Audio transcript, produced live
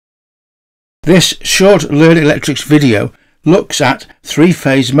This short Learn Electrics video looks at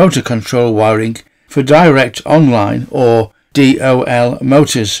three-phase motor control wiring for direct online or DOL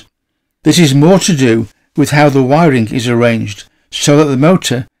motors. This is more to do with how the wiring is arranged so that the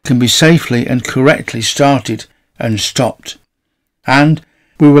motor can be safely and correctly started and stopped. And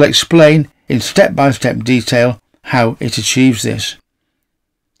we will explain in step-by-step detail how it achieves this.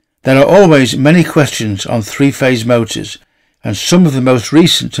 There are always many questions on three-phase motors, and some of the most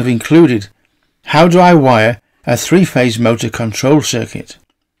recent have included: how do I wire a three-phase motor control circuit?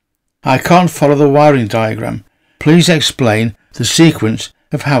 I can't follow the wiring diagram. Please explain the sequence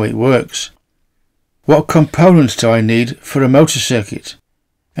of how it works. What components do I need for a motor circuit?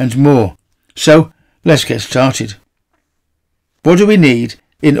 And more. So let's get started. What do we need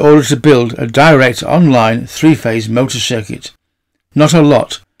in order to build a direct online three-phase motor circuit? Not a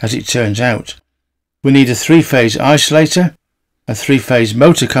lot, as it turns out. We need a three-phase isolator, a three-phase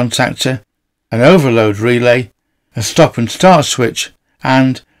motor contactor, an overload relay, a stop and start switch,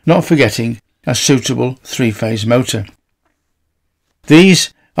 and, not forgetting, a suitable three-phase motor.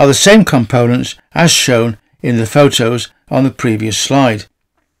 These are the same components as shown in the photos on the previous slide,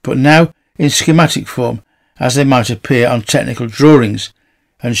 but now in schematic form as they might appear on technical drawings,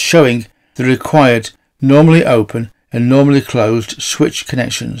 and showing the required normally open and normally closed switch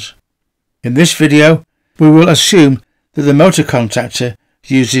connections. In this video we will assume that the motor contactor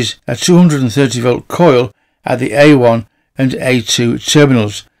uses a 230 volt coil at the A1 and A2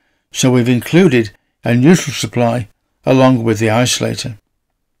 terminals, so we've included a neutral supply along with the isolator.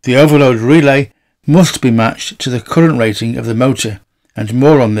 The overload relay must be matched to the current rating of the motor, and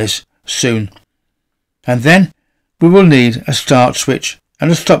more on this soon. And then we will need a start switch and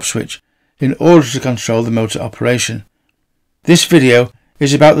a stop switch in order to control the motor operation. This video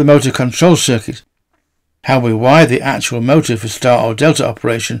is about the motor control circuit. How we wire the actual motor for star or delta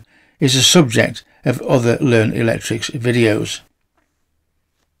operation is the subject of other Learn Electrics videos.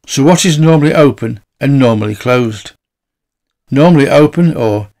 So what is normally open and normally closed? Normally open,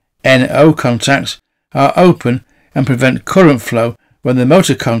 or NO contacts, are open and prevent current flow when the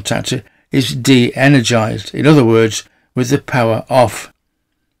motor contactor is de-energized, in other words, with the power off.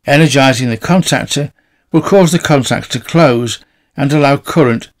 Energizing the contactor will cause the contacts to close and allow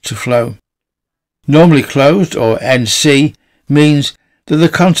current to flow. Normally closed, or NC, means that the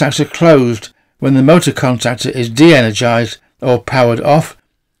contacts are closed when the motor contactor is de-energized or powered off,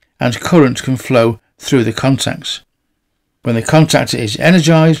 and current can flow through the contacts. When the contactor is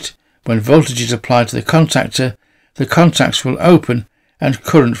energized, when voltage is applied to the contacts will open and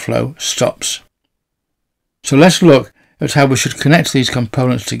current flow stops. So let's look at how we should connect these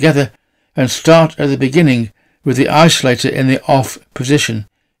components together and start at the beginning with the isolator in the off position.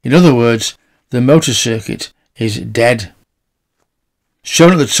 In other words, the motor circuit is dead.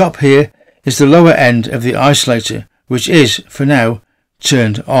 Shown at the top here is the lower end of the isolator, which is, for now,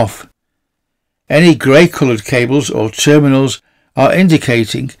 turned off. Any grey coloured cables or terminals are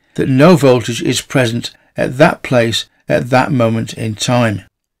indicating that no voltage is present at that place at that moment in time.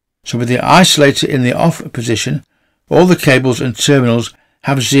 So with the isolator in the off position, all the cables and terminals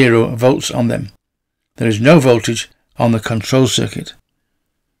have 0 volts on them. There is no voltage on the control circuit.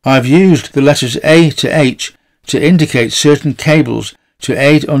 I've used the letters A to H to indicate certain cables to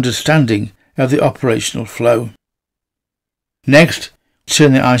aid understanding of the operational flow. Next,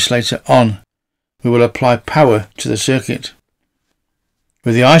 turn the isolator on. We will apply power to the circuit.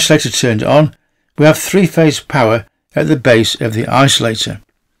 With the isolator turned on, we have three-phase power at the base of the isolator.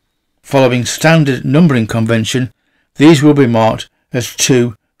 Following standard numbering convention, these will be marked as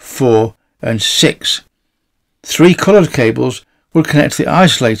 2, 4 and 6. 3 coloured cables will connect the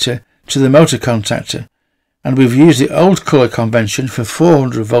isolator to the motor contactor, and we've used the old colour convention for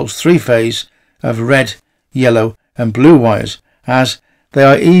 400 volts three-phase of red, yellow and blue wires, as they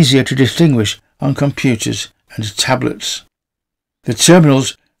are easier to distinguish on computers and tablets. The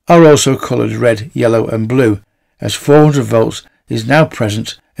terminals are also coloured red, yellow and blue, as 400 volts is now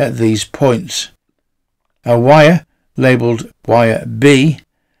present at these points. A wire, labelled wire B,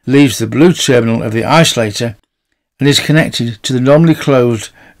 leaves the blue terminal of the isolator and is connected to the normally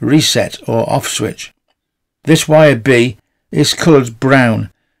closed reset or off switch. This wire B is coloured brown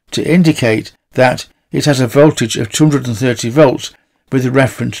to indicate that it has a voltage of 230 volts with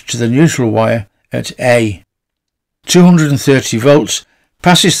reference to the neutral wire at A. 230 volts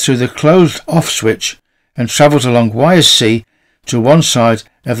passes through the closed off switch and travels along wire C to one side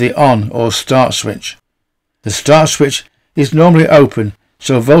of the on or start switch. The start switch is normally open,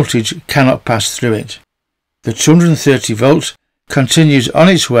 so voltage cannot pass through it. The 230 volts continues on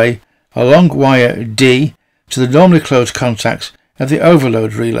its way along wire D to the normally closed contacts of the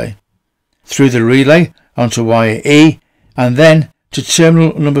overload relay. through the relay onto wire E and then to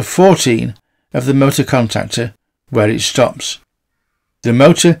terminal number 14 of the motor contactor where it stops. The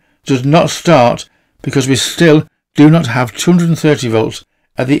motor does not start because we still do not have 230 volts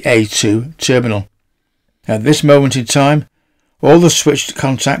at the A2 terminal. At this moment in time, all the switched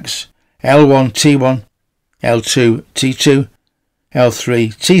contacts L1 T1, L2 T2,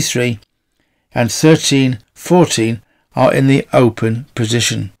 L3 T3 and 13 14 are in the open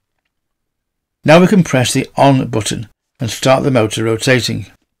position. Now we can press the on button and start the motor rotating.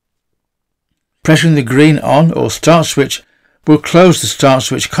 Pressing the green on or start switch will close the start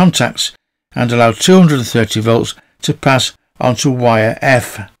switch contacts and allow 230 volts to pass onto wire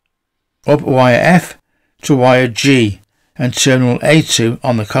F, up wire F to wire G and terminal A2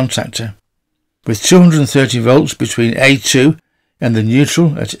 on the contactor. With 230 volts between A2 and the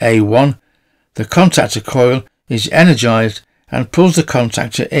neutral at A1, the contactor coil is energized and pulls the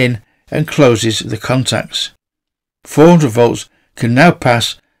contactor in and closes the contacts. 400 volts can now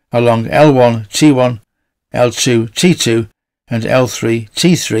pass along L1 T1, L2 T2 and L3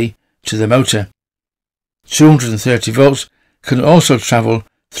 T3 to the motor. 230 volts can also travel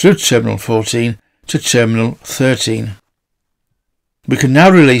through terminal 14 to terminal 13. We can now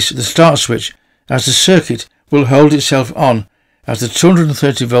release the start switch as the circuit will hold itself on as the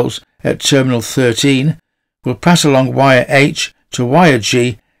 230 volts at terminal 13 will pass along wire H to wire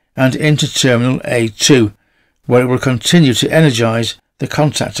G and into terminal A2, where it will continue to energize the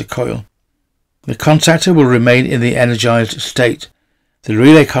contactor coil. The contactor will remain in the energized state. The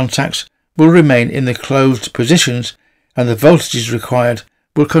relay contacts will remain in the closed positions and the voltages required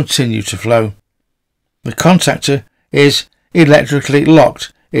will continue to flow. The contactor is electrically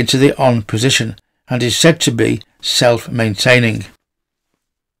locked into the on position and is said to be self-maintaining.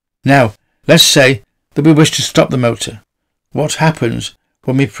 Now, let's say that we wish to stop the motor. What happens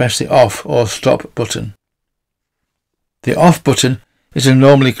when we press the off or stop button? The off button is a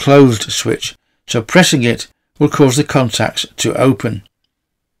normally closed switch, so pressing it will cause the contacts to open.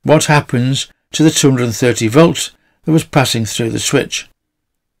 What happens to the 230 volts that was passing through the switch?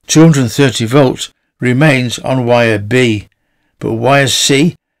 230 volts remains on wire B, but wire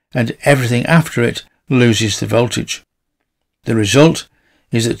C and everything after it loses the voltage. The result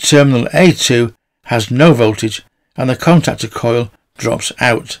is that terminal A2 has no voltage and the contactor coil drops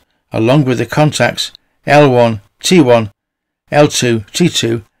out, along with the contacts L1 T1, L2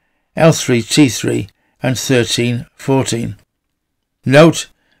 T2, L3 T3 and 13 14. Note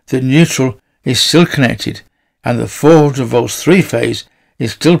that neutral is still connected and the 400 volts three-phase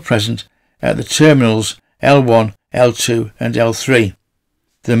is still present at the terminals L1, L2 and L3.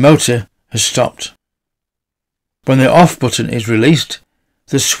 The motor has stopped. When the off button is released,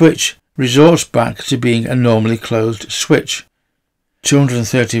 the switch resorts back to being a normally closed switch.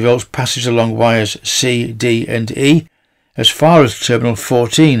 230 volts passes along wires C, D and E as far as terminal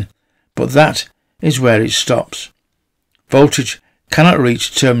 14, but that is where it stops. Voltage cannot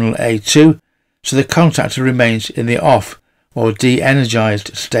reach terminal A2, so the contactor remains in the off or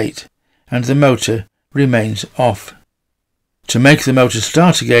de-energized state, and the motor remains off. To make the motor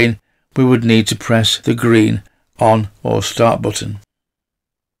start again, we would need to press the green on or start button.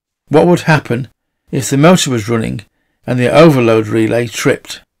 What would happen if the motor was running and the overload relay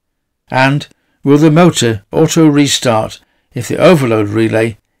tripped? And will the motor auto restart if the overload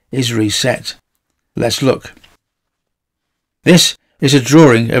relay is reset? Let's look. This is a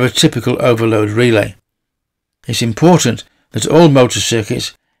drawing of a typical overload relay. It's important that all motor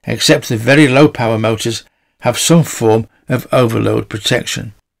circuits, except the very low power motors, have some form of overload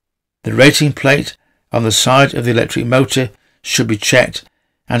protection. The rating plate on the side of the electric motor should be checked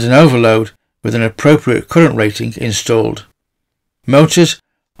and an overload with an appropriate current rating installed. Motors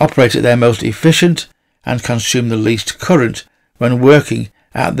operate at their most efficient and consume the least current when working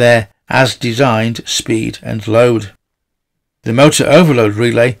at their as designed speed and load. The motor overload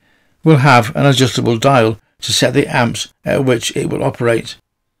relay will have an adjustable dial to set the amps at which it will operate.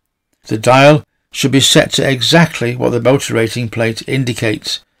 The dial should be set to exactly what the motor rating plate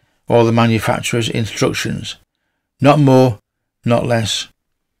indicates, or the manufacturer's instructions. Not more, not less.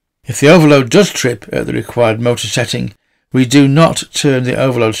 If the overload does trip at the required motor setting, we do not turn the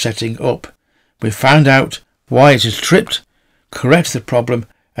overload setting up. We find out why it has tripped, correct the problem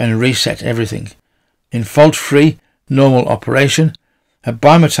and reset everything. In fault-free, normal operation, a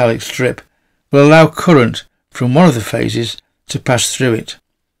bimetallic strip will allow current from one of the phases to pass through it.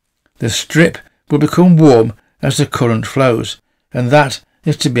 The strip will become warm as the current flows, and that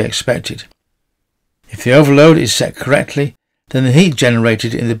is to be expected. If the overload is set correctly, then the heat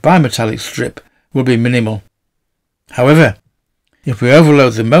generated in the bimetallic strip will be minimal. However, if we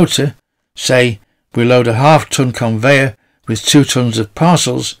overload the motor, say we load a half-ton conveyor with 2 tons of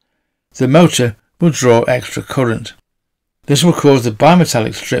parcels, the motor will draw extra current. This will cause the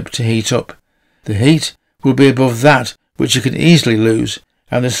bimetallic strip to heat up. The heat will be above that which you can easily lose,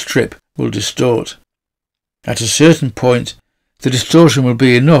 and the strip will distort. At a certain point, the distortion will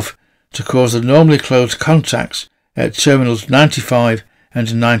be enough to cause the normally closed contacts at terminals 95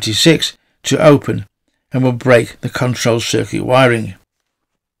 and 96 to open and will break the control circuit wiring.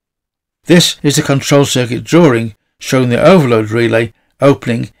 This is the control circuit drawing showing the overload relay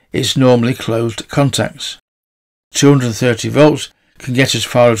opening its normally closed contacts. 230 volts can get as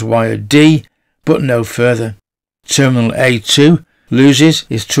far as wire D, but no further. Terminal A2 loses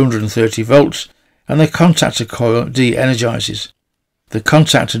its 230 volts and the contactor coil de-energizes. The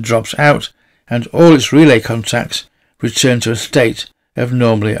contactor drops out and all its relay contacts return to a state of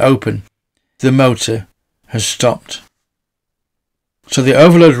normally open. The motor has stopped. So the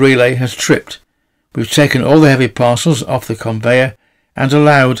overload relay has tripped. We've taken all the heavy parcels off the conveyor and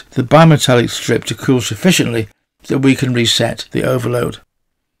allowed the bimetallic strip to cool sufficiently that we can reset the overload.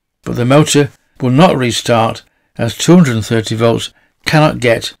 But the motor will not restart as 230 volts cannot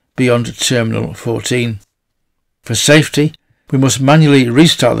get beyond terminal 14. For safety, we must manually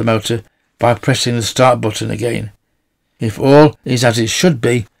restart the motor by pressing the start button again. If all is as it should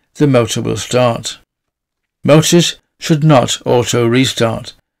be, the motor will start. Motors should not auto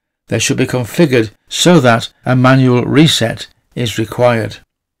restart. They should be configured so that a manual reset is required.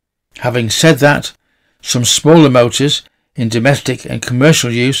 Having said that, some smaller motors in domestic and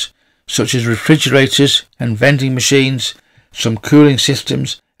commercial use, such as refrigerators and vending machines, some cooling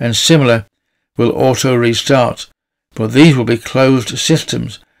systems and similar, will auto restart, but these will be closed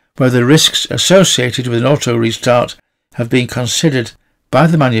systems where the risks associated with an auto restart have been considered by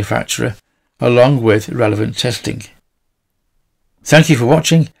the manufacturer along with relevant testing. Thank you for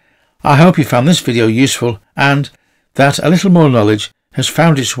watching. I hope you found this video useful and that a little more knowledge has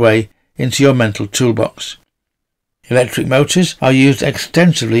found its way into your mental toolbox. Electric motors are used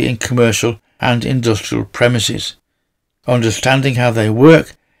extensively in commercial and industrial premises. Understanding how they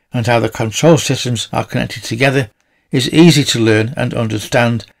work and how the control systems are connected together is easy to learn and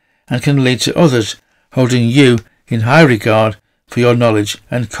understand and can lead to others holding you in high regard for your knowledge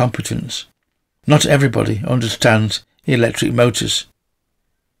and competence. Not everybody understands electric motors.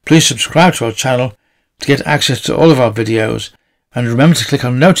 Please subscribe to our channel to get access to all of our videos and remember to click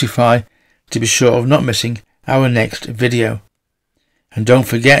on notify to be sure of not missing our next video. And don't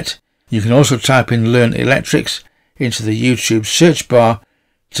forget, you can also type in Learn Electrics into the YouTube search bar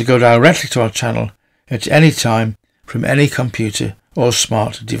to go directly to our channel at any time from any computer or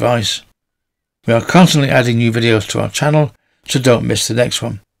smart device. We are constantly adding new videos to our channel, so don't miss the next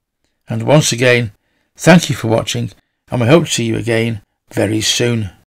one. And once again, thank you for watching, and we hope to see you again very soon.